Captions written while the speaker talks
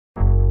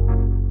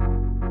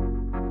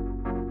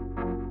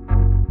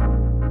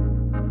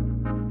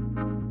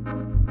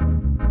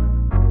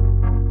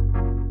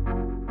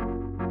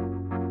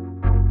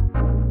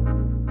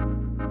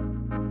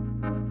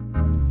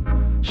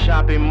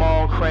shopping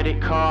mall, credit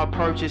card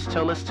purchase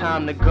till it's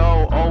time to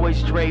go.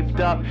 Always draped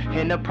up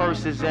in the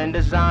purses and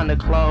designer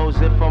clothes.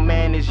 If a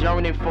man is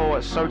yearning for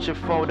it, searching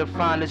for the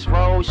finest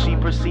rose, she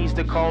proceeds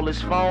to call his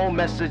phone.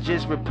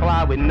 Messages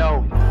reply with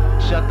no.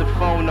 Shut the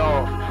phone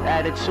off,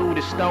 attitude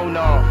is stone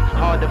off.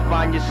 Hard to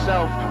find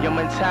yourself, your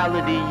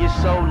mentality is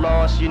so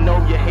lost. You know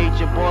you hate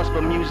your boss,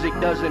 but music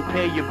doesn't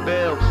pay your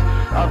bills.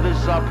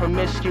 Others are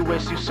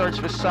promiscuous, you search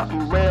for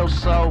something real,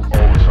 so all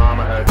the time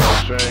I had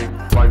no shame.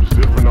 Life is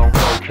different on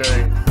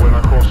cocaine. When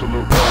I cross, I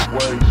look both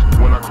ways.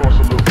 When I cross,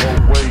 I look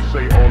both ways.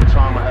 Say all the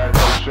time I had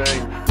no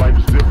shame. Life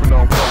is different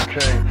on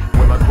cocaine.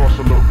 When I cross,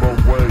 I look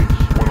both ways.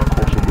 When I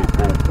cross, I look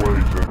both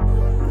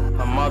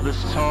ways. a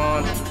mother's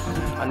torn,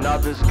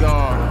 another's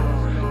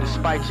gone.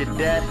 Despite your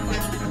death,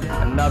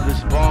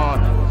 another's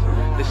born.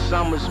 The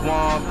summer's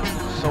warm,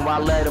 so I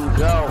let him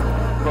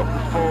go. But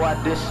before I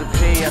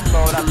disappear, I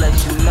thought I'd let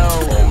you know.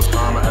 All the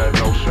time I had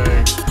no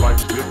shame.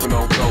 Life is different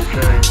on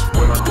cocaine.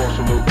 When I cross,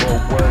 I look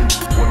both ways.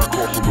 When I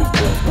cross, I look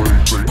both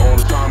ways. Say all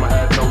the time I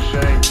had no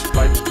shame.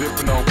 Life is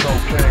different on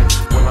cocaine.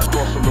 When I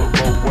cross, I look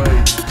both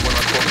ways. When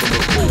I cross, I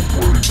look both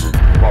ways.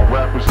 My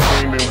rappers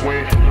came and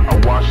went, I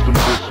watched them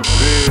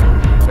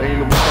disappear.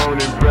 Ain't no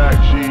turning back,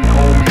 G,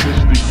 homie,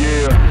 this the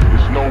year.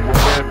 It's no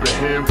revamping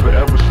him,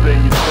 forever stay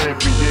your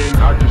champion.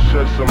 I just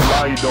shed some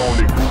light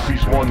on it,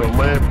 groupies wanna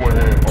lamp with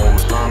him. All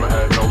the time I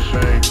had no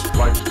shame,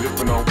 life's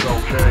different on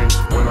cocaine.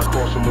 When I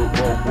cross, I look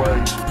both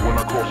ways. When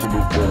I cross, I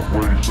look both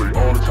ways. Say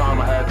all the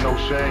time I had no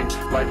shame,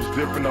 life is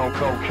different on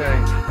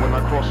cocaine. When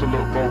I cross, I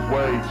look both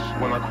ways.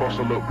 When I cross,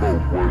 I look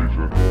both ways.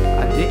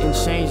 I didn't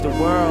change the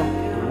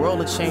world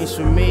will change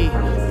for me.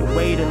 You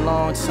wait a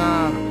long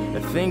time,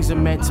 the things are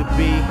meant to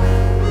be.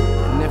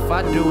 And if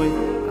I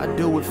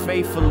do it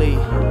faithfully.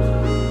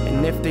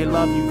 And if they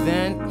love you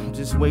then,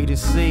 just wait and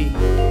see.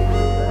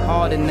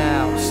 Harder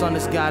now, son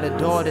has got a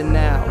daughter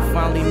now.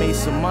 Finally made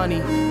some money,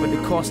 but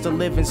the cost of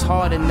living's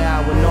harder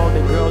now. When all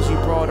the girls you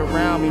brought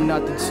around mean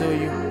nothing to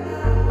you.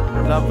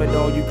 Love it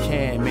all you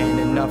can, man,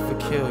 enough to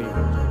kill you.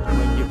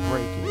 When you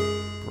break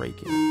it,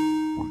 break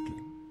it.